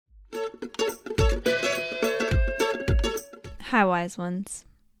Hi, wise ones.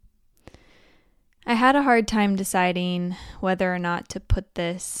 I had a hard time deciding whether or not to put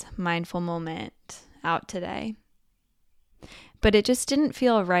this mindful moment out today, but it just didn't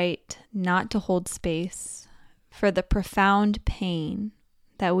feel right not to hold space for the profound pain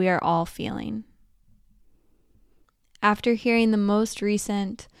that we are all feeling. After hearing the most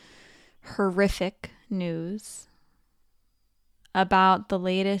recent horrific news about the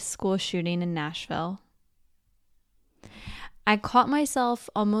latest school shooting in Nashville, I caught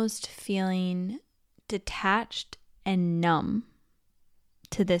myself almost feeling detached and numb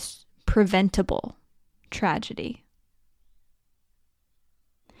to this preventable tragedy.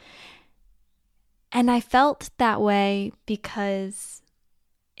 And I felt that way because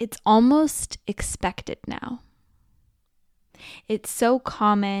it's almost expected now. It's so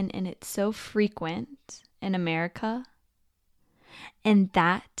common and it's so frequent in America, and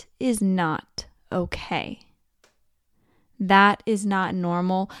that is not okay. That is not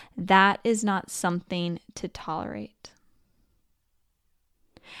normal. That is not something to tolerate.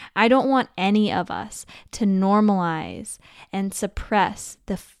 I don't want any of us to normalize and suppress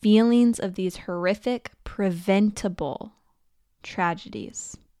the feelings of these horrific, preventable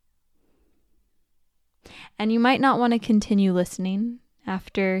tragedies. And you might not want to continue listening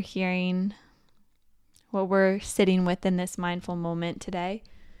after hearing what we're sitting with in this mindful moment today.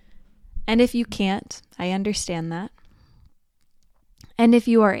 And if you can't, I understand that. And if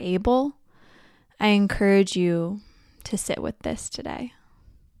you are able, I encourage you to sit with this today.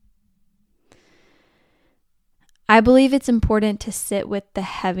 I believe it's important to sit with the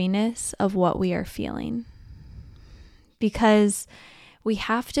heaviness of what we are feeling, because we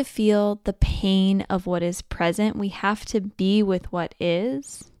have to feel the pain of what is present. We have to be with what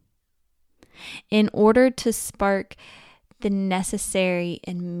is in order to spark the necessary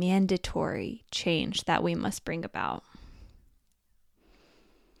and mandatory change that we must bring about.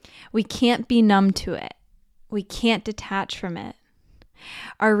 We can't be numb to it. We can't detach from it.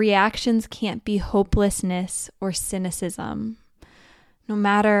 Our reactions can't be hopelessness or cynicism, no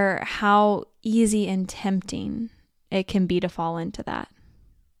matter how easy and tempting it can be to fall into that.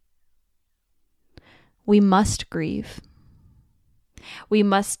 We must grieve. We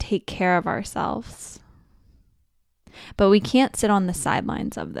must take care of ourselves. But we can't sit on the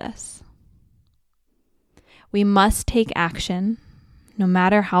sidelines of this. We must take action. No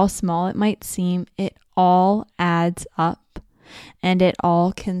matter how small it might seem, it all adds up and it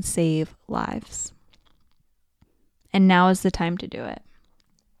all can save lives. And now is the time to do it.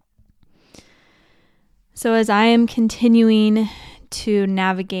 So as I am continuing to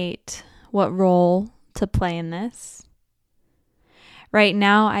navigate what role to play in this, right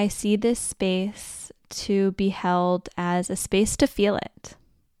now I see this space to be held as a space to feel it.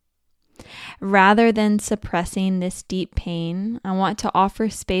 Rather than suppressing this deep pain, I want to offer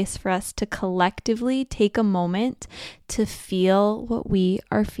space for us to collectively take a moment to feel what we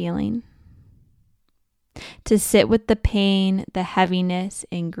are feeling, to sit with the pain, the heaviness,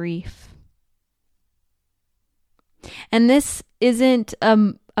 and grief. And this isn't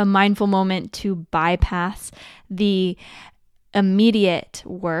a mindful moment to bypass the immediate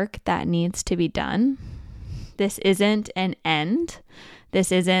work that needs to be done. This isn't an end. This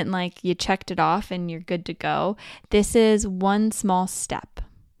isn't like you checked it off and you're good to go. This is one small step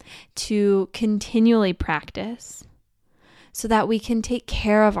to continually practice so that we can take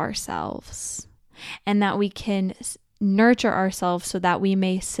care of ourselves and that we can nurture ourselves so that we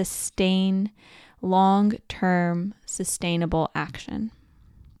may sustain long-term sustainable action.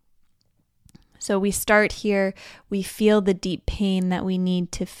 So we start here, we feel the deep pain that we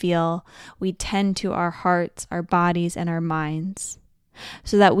need to feel. We tend to our hearts, our bodies, and our minds,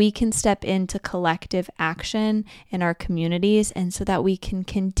 so that we can step into collective action in our communities and so that we can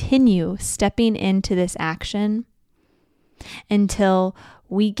continue stepping into this action until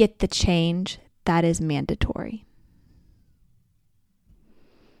we get the change that is mandatory.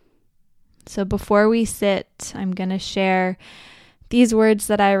 So before we sit, I'm going to share these words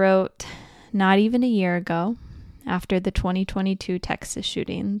that I wrote not even a year ago after the 2022 Texas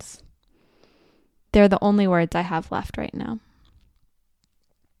shootings. They're the only words I have left right now.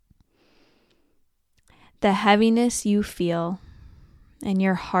 The heaviness you feel in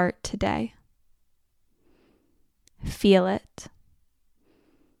your heart today, feel it.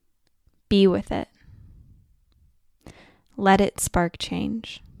 Be with it. Let it spark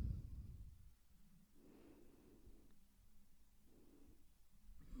change.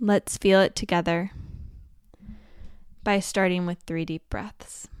 Let's feel it together by starting with 3 deep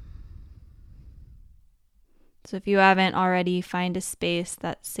breaths. So if you haven't already, find a space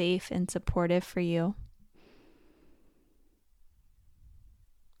that's safe and supportive for you.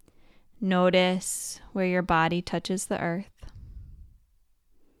 Notice where your body touches the earth.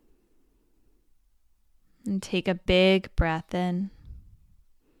 And take a big breath in.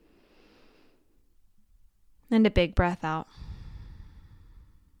 And a big breath out.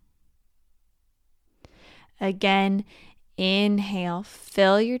 Again, inhale,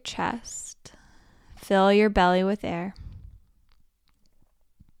 fill your chest, fill your belly with air.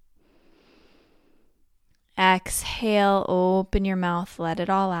 Exhale, open your mouth, let it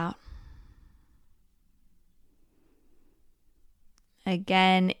all out.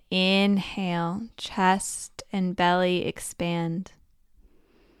 Again, inhale, chest and belly expand.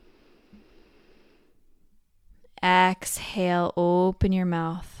 Exhale, open your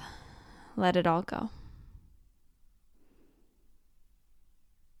mouth, let it all go.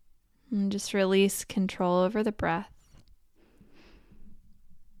 And just release control over the breath.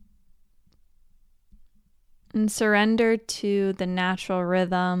 And surrender to the natural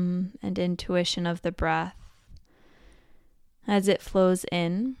rhythm and intuition of the breath as it flows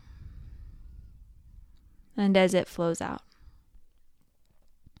in and as it flows out.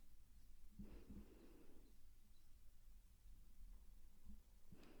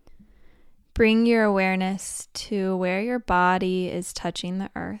 Bring your awareness to where your body is touching the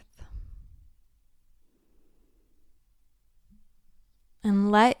earth.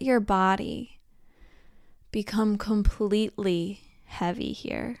 And let your body become completely heavy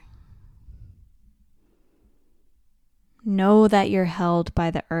here. Know that you're held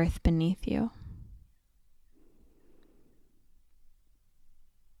by the earth beneath you.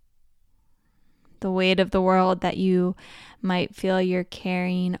 The weight of the world that you might feel you're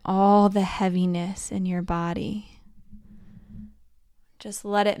carrying, all the heaviness in your body. Just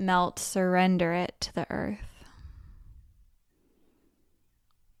let it melt, surrender it to the earth.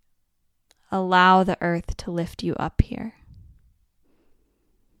 Allow the earth to lift you up here.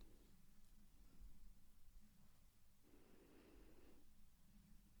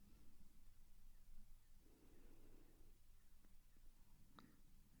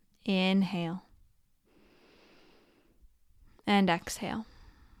 Inhale. And exhale.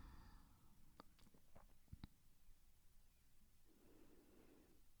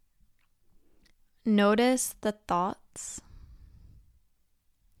 Notice the thoughts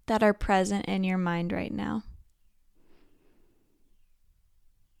that are present in your mind right now.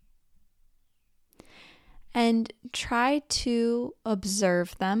 And try to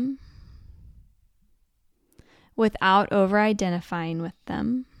observe them without over-identifying with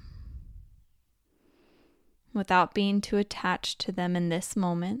them, without being too attached to them in this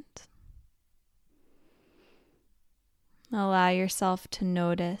moment. Allow yourself to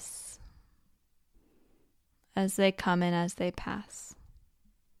notice as they come and as they pass.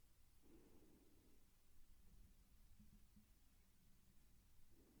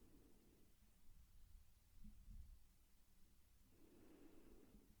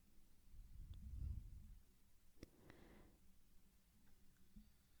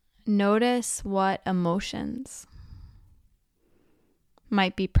 Notice what emotions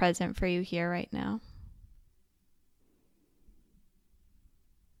might be present for you here right now.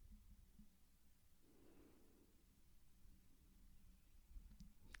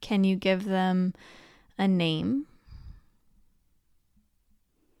 Can you give them a name?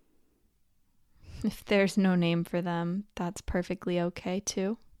 If there's no name for them, that's perfectly okay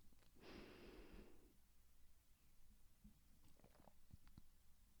too.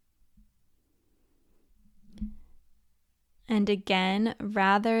 And again,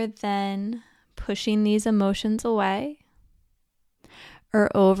 rather than pushing these emotions away or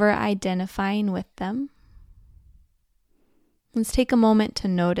over-identifying with them, let's take a moment to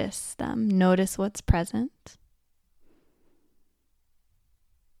notice them. Notice what's present.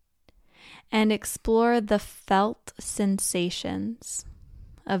 And explore the felt sensations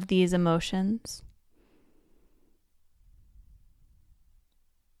of these emotions.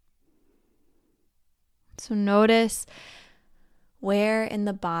 So notice where in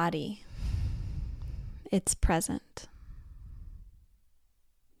the body it's present.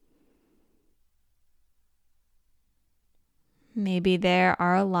 Maybe there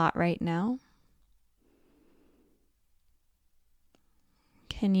are a lot right now.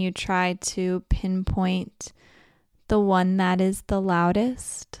 Can you try to pinpoint the one that is the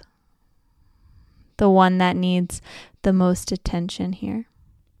loudest? The one that needs the most attention here?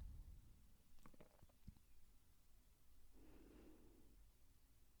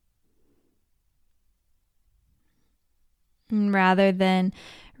 And rather than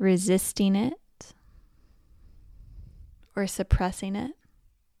resisting it or suppressing it,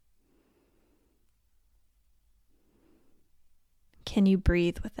 can you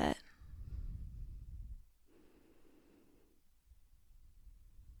breathe with it?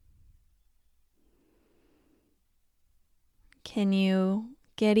 can you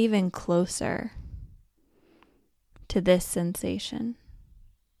get even closer to this sensation?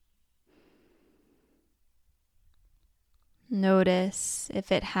 Notice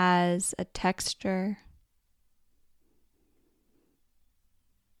if it has a texture,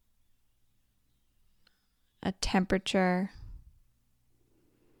 a temperature,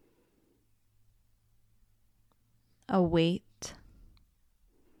 a weight.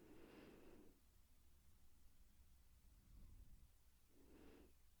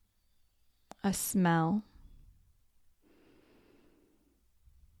 A smell,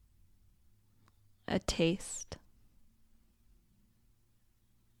 a taste.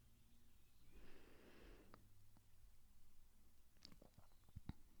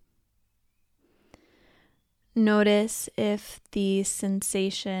 Notice if the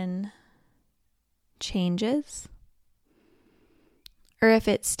sensation changes or if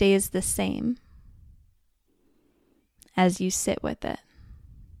it stays the same as you sit with it.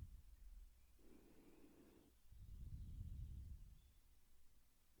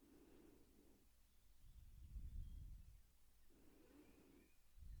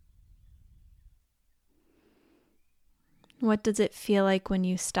 What does it feel like when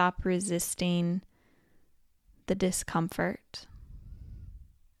you stop resisting the discomfort?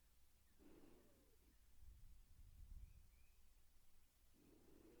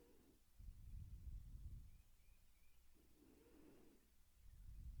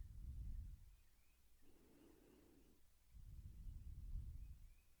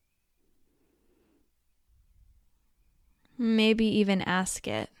 Maybe even ask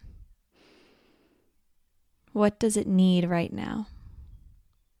it, what does it need right now?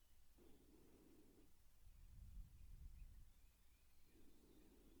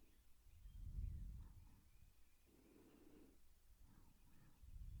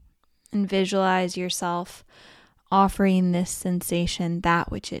 And visualize yourself offering this sensation that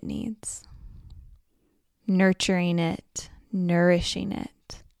which it needs, nurturing it, nourishing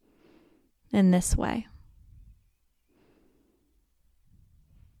it in this way.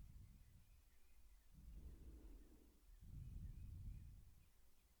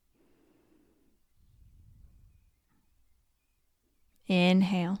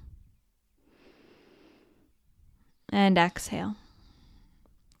 Inhale and exhale.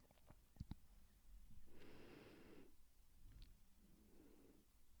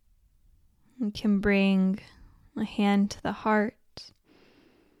 You can bring a hand to the heart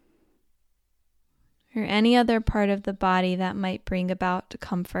or any other part of the body that might bring about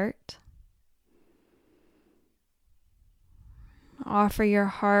comfort. Offer your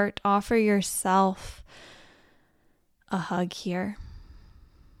heart, offer yourself a hug here.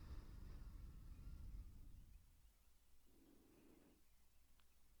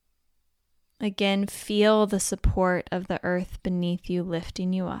 Again, feel the support of the earth beneath you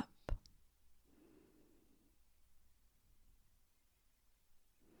lifting you up.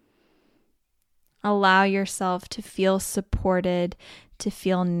 Allow yourself to feel supported, to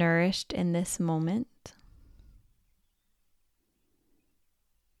feel nourished in this moment.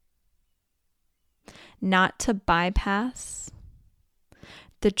 Not to bypass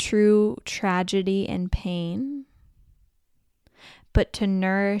the true tragedy and pain, but to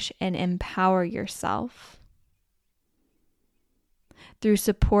nourish and empower yourself through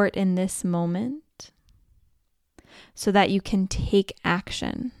support in this moment so that you can take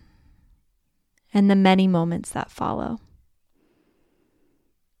action in the many moments that follow.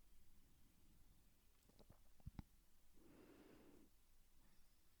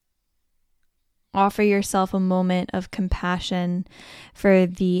 Offer yourself a moment of compassion for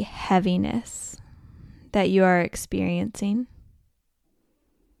the heaviness that you are experiencing.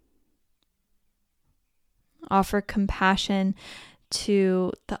 Offer compassion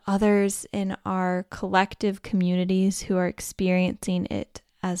to the others in our collective communities who are experiencing it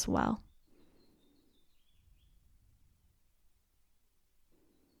as well.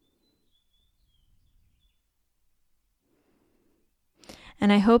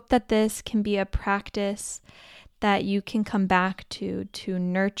 And I hope that this can be a practice that you can come back to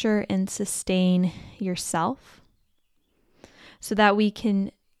nurture and sustain yourself so that we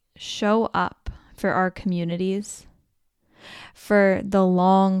can show up for our communities for the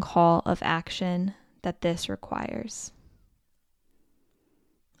long haul of action that this requires.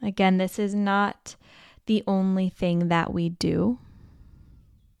 Again, this is not the only thing that we do.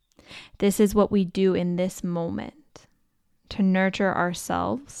 This is what we do in this moment to nurture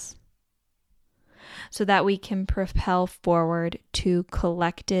ourselves so that we can propel forward to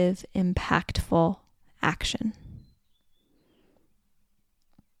collective, impactful action.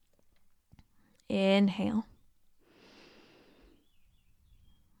 Inhale.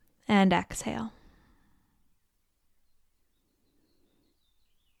 and exhale.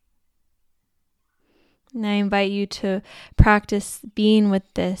 And I invite you to practice being with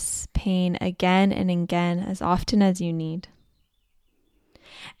this pain again and again as often as you need.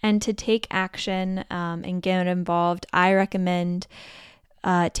 And to take action and get involved, I recommend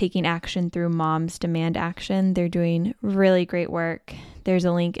taking action through Moms Demand Action. They're doing really great work. There's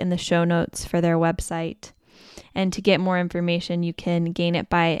a link in the show notes for their website. And to get more information, you can gain it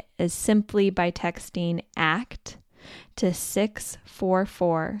by texting ACT to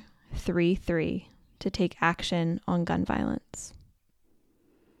 64433 to take action on gun violence.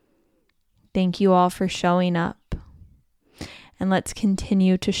 Thank you all for showing up. And let's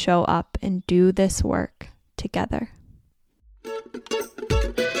continue to show up and do this work together.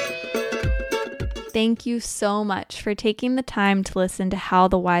 Thank you so much for taking the time to listen to How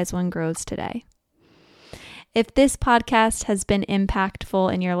the Wise One Grows today. If this podcast has been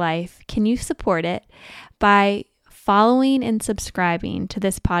impactful in your life, can you support it by following and subscribing to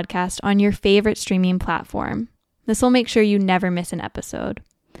this podcast on your favorite streaming platform? This will make sure you never miss an episode.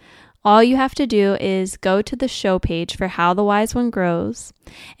 All you have to do is go to the show page for How the Wise One Grows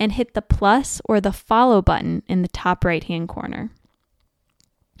and hit the plus or the follow button in the top right-hand corner.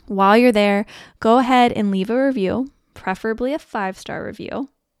 While you're there, go ahead and leave a review, preferably a 5-star review,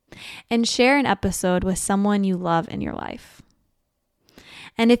 and share an episode with someone you love in your life.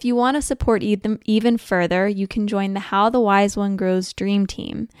 And if you want to support even further, you can join the How the Wise One Grows Dream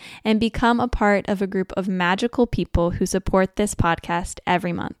Team and become a part of a group of magical people who support this podcast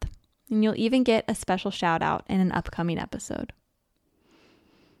every month. And you'll even get a special shout out in an upcoming episode.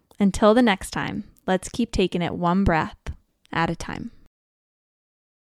 Until the next time, let's keep taking it one breath at a time.